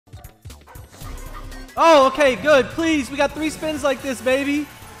Oh, okay, good. Please, we got 3 spins like this, baby.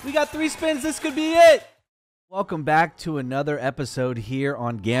 We got 3 spins. This could be it. Welcome back to another episode here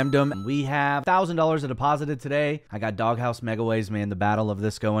on GAMDOM. We have $1,000 deposited today. I got Doghouse Megaways, man, the battle of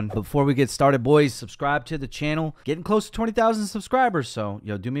this going. Before we get started, boys, subscribe to the channel. Getting close to 20,000 subscribers, so,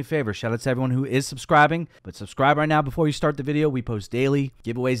 yo, do me a favor. Shout out to everyone who is subscribing. But subscribe right now before you start the video. We post daily,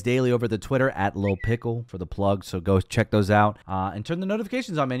 giveaways daily over the Twitter at Lil Pickle for the plug, so go check those out. And turn the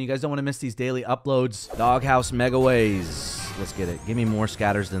notifications on, man. You guys don't want to miss these daily uploads. Doghouse Megaways. Let's get it. Give me more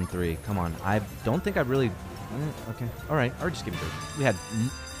scatters than 3. Come on. I don't think I've really... Okay, all right, or just give me 3. We had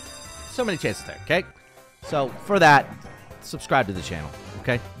so many chances there, okay? So, for that, subscribe to the channel,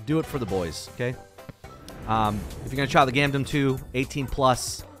 okay? Do it for the boys, okay? If you're going to try the GAMDOM 2, 18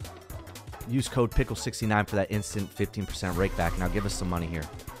 plus, use code PICKLE69 for that instant 15% rake back. Now give us some money here.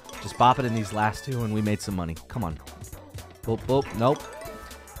 Just bop it in these last 2 and we made some money. Come on. Boop, boop, nope.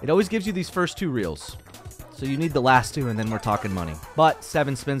 It always gives you these first 2 reels. So you need the last 2 and then we're talking money. But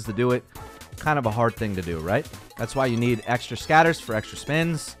 7 spins to do it. Kind of a hard thing to do, right? That's why you need extra scatters for extra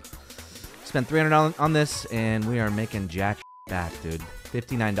spins. Spent $300 on this, and we are making jack back, dude.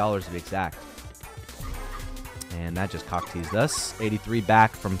 $59 to be exact. And that just cock teased us. 83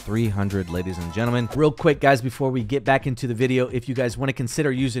 back from 300, ladies and gentlemen. Real quick, guys, before we get back into the video, if you guys want to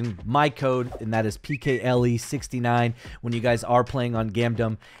consider using my code, and that is PKLE69, when you guys are playing on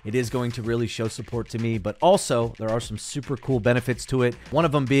GAMDOM, it is going to really show support to me. But also, there are some super cool benefits to it. One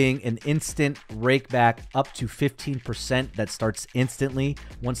of them being an instant rake back up to 15% that starts instantly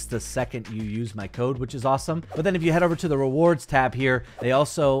once the second you use my code, which is awesome. But then if you head over to the rewards tab here, they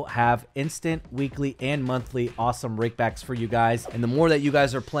also have instant, weekly, and monthly awesome rakebacks for you guys. And the more that you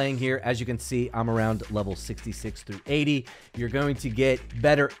guys are playing here, as you can see, I'm around level 66 through 80. You're going to get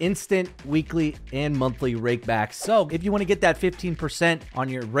better instant, weekly, and monthly rakebacks. So if you want to get that 15% on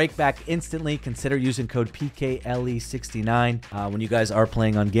your rakeback instantly, consider using code PKLE69 when you guys are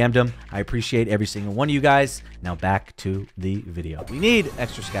playing on GAMDOM. I appreciate every single one of you guys. Now back to the video. We need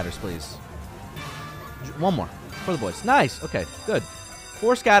extra scatters, please. One more for the boys. Nice. Okay, good.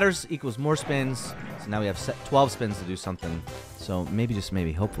 4 scatters equals more spins. So now we have 12 spins to do something. So maybe, just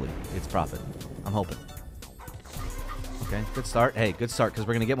maybe, hopefully, it's profit. I'm hoping. Okay, good start. Hey, good start, because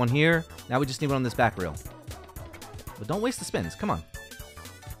we're going to get one here. Now we just need one on this back reel. But don't waste the spins. Come on.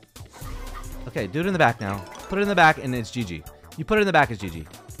 Okay, do it in the back now. Put it in the back, and it's GG. You put it in the back, it's GG.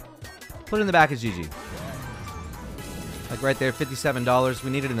 Put it in the back, it's GG. Like right there, $57.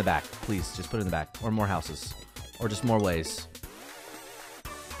 We need it in the back. Please, just put it in the back. Or more houses. Or just more ways.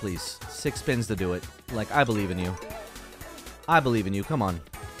 Please. 6 spins to do it. Like, I believe in you. I believe in you. Come on.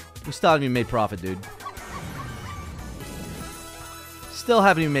 We still haven't even made profit, dude. Still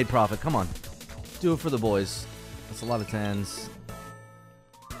haven't even made profit. Come on. Do it for the boys. That's a lot of 10s.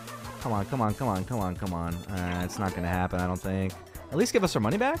 Come on, come on, come on, come on, come on. It's not going to happen, I don't think. At least give us our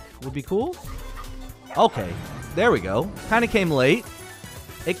money back. Would be cool. Okay. There we go. Kind of came late.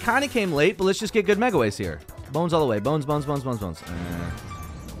 It kind of came late, but let's just get good Megaways here. Bones all the way. Bones, bones, bones, bones, bones.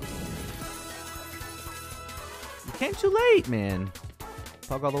 Came too late, man.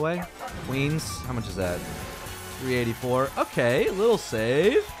 Pug all the way. Queens. How much is that? 384. Okay, a little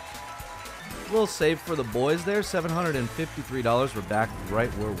save. A little save for the boys there. $753. We're back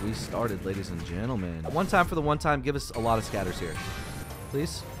right where we started, ladies and gentlemen. One time for the one time. Give us a lot of scatters here.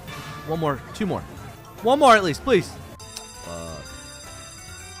 Please. One more. 2 more. 1 more at least, please.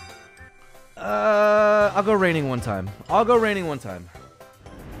 I'll go raining one time. I'll go raining one time.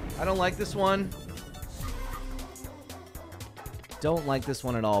 I don't like this one. Don't like this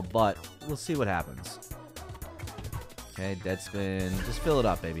one at all, but we'll see what happens. Okay, dead spin. Just fill it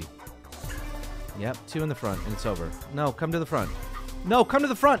up, baby. Yep, 2 in the front, and it's over. No, come to the front. No, come to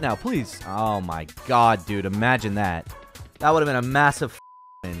the front now, please. Oh, my God, dude. Imagine that. That would have been a massive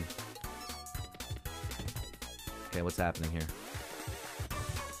win. Okay, what's happening here?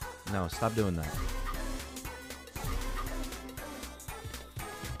 No, stop doing that.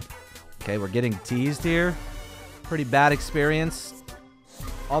 Okay, we're getting teased here. Pretty bad experience.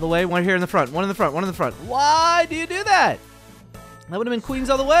 All the way. One here in the front. One in the front. One in the front. Why do you do that? That would have been queens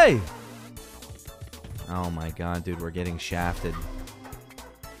all the way. Oh my God, dude. We're getting shafted.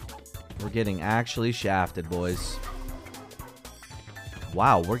 We're getting actually shafted, boys.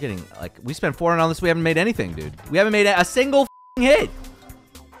 Wow, we're getting, like, we spent $400 on this. We haven't made anything, dude. We haven't made a single hit.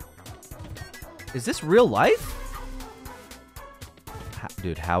 Is this real life?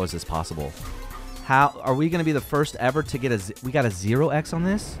 Dude, how is this possible? How are we going to be the first ever to get we got a 0x on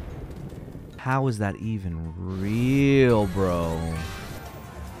this? How is that even real, bro?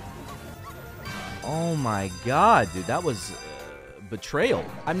 Oh my God, dude, that was betrayal.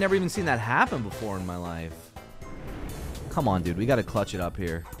 I've never even seen that happen before in my life. Come on, dude. We got to clutch it up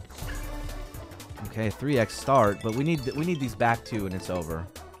here. Okay, 3x start, but we need these back two and it's over.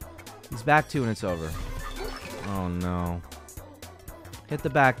 These back two and it's over. Oh, no. Hit the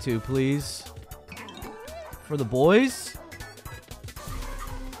back two, please. For the boys?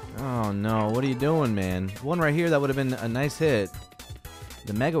 Oh, no. What are you doing, man? One right here, that would have been a nice hit.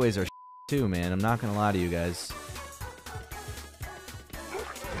 The Megaways are too, man. I'm not going to lie to you guys.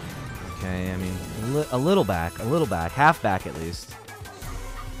 Okay, I mean, a little back. Half back, at least.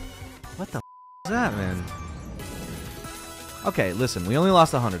 What the is that, man? Okay, listen. We only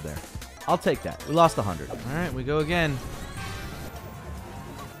lost 100 there. I'll take that. We lost 100. All right, we go again.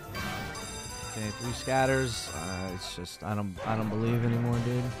 Okay, 3 scatters. It's just I don't believe anymore,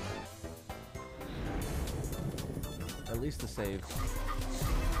 dude. At least the save.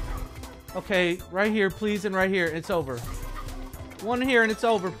 Okay, right here, please, and right here. It's over. One here and it's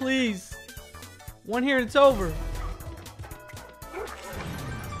over, please. One here and it's over.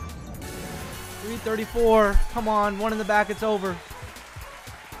 334. Come on, one in the back, it's over.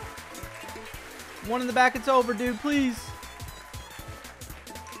 One in the back, it's over, dude, please.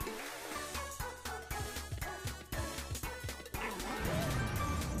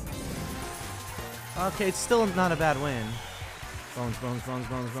 Okay, it's still not a bad win. Bones.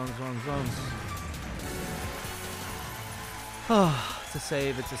 It's a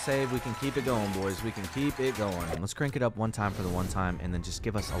save. It's a save. We can keep it going, boys. We can keep it going. Let's crank it up one time for the one time, and then just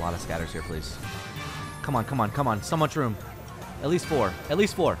give us a lot of scatters here, please. Come on. So much room. At least 4. At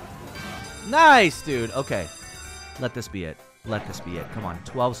least 4. Nice, dude. Okay. Let this be it. Come on.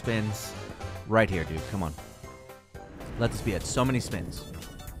 12 spins. Right here, dude. Come on. Let this be it. So many spins.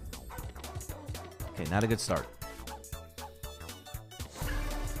 Okay, not a good start.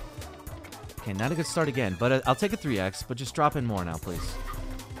 Okay, not a good start again, but I'll take a 3x, but just drop in more now, please.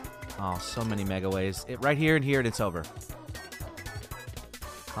 Oh, so many Megaways. Right here and here, and it's over.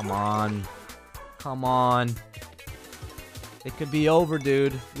 Come on. It could be over,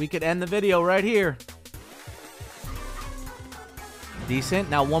 dude. We could end the video right here.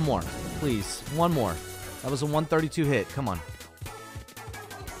 Decent. Now one more, please. One more. That was a 132 hit. Come on.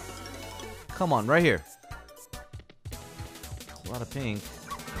 Right here. A lot of pink.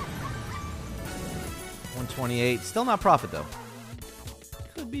 128. Still not profit, though.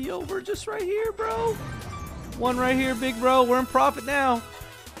 Could be over just right here, bro. One right here, big bro. We're in profit now.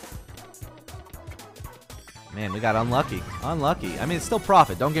 Man, we got unlucky. I mean, it's still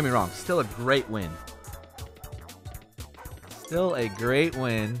profit. Don't get me wrong. Still a great win.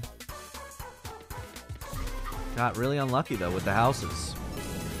 Got really unlucky, though, with the houses.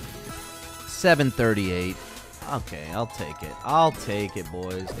 738. Okay, I'll take it,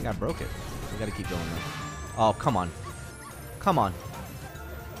 boys. I think I broke it. We gotta keep going, though. Oh, come on.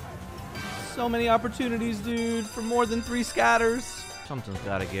 So many opportunities, dude, for more than 3 scatters. Something's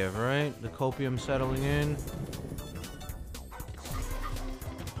gotta give, right? The copium settling in.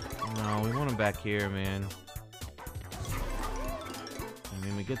 No, we want him back here, man. I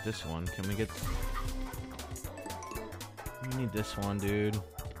mean, we get this one. Can we get... We need this one, dude.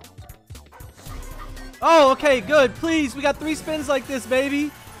 Oh, okay, good. Please, we got 3 spins like this,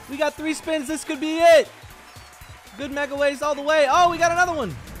 baby. We got 3 spins. This could be it. Good Megaways all the way. Oh, we got another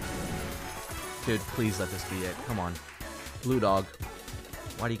one. Dude, please let this be it. Come on. Blue dog.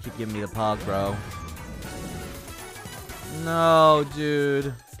 Why do you keep giving me the pog, bro? No,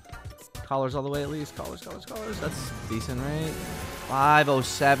 dude. Collars all the way at least. Collars. That's decent, right?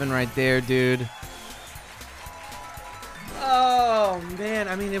 507 right there, dude. Oh, man.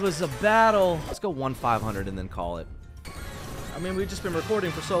 I mean, it was a battle. Let's go 1-500 and then call it. I mean, we've just been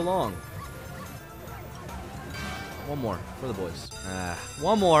recording for so long. One more for the boys.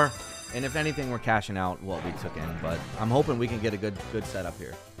 One more. And if anything, we're cashing out what we took in. But I'm hoping we can get a good setup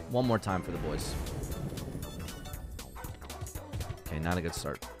here. One more time for the boys. Okay, not a good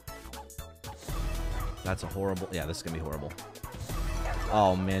start. That's a horrible... Yeah, this is going to be horrible.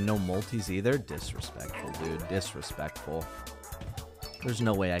 Oh, man, no multis either? Disrespectful, dude. Disrespectful. There's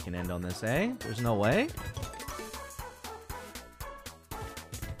no way I can end on this, eh? There's no way?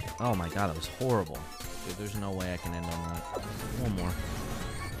 Oh, my God, it was horrible. Dude, there's no way I can end on that. One more.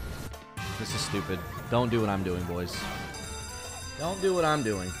 This is stupid. Don't do what I'm doing, boys. Don't do what I'm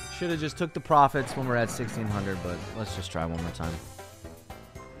doing. Should have just took the profits when we're at 1,600, but let's just try one more time.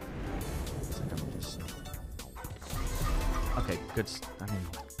 Okay, good. I mean,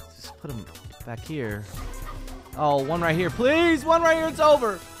 just put them back here. Oh, one right here, please. One right here, it's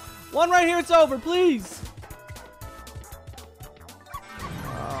over. One right here, it's over, please.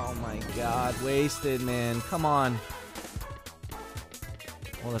 Oh my God, wasted, man. Come on.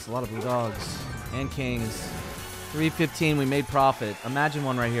 Oh, that's a lot of blue dogs. And kings. 315, we made profit. Imagine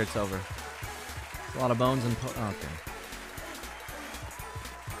one right here, it's over. A lot of bones and... okay.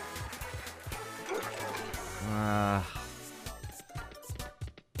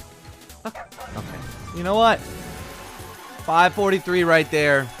 Okay. You know what? 543 right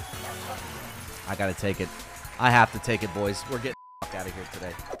there. I gotta take it. I have to take it, boys. We're getting the fuck out of here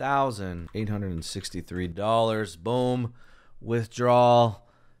today. $1,863. Boom. Withdrawal.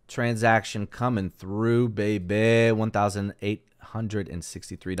 Transaction coming through, baby.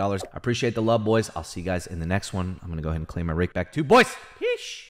 $1,863. I appreciate the love, boys. I'll see you guys in the next one. I'm gonna go ahead and claim my rake back too, boys. Yeesh.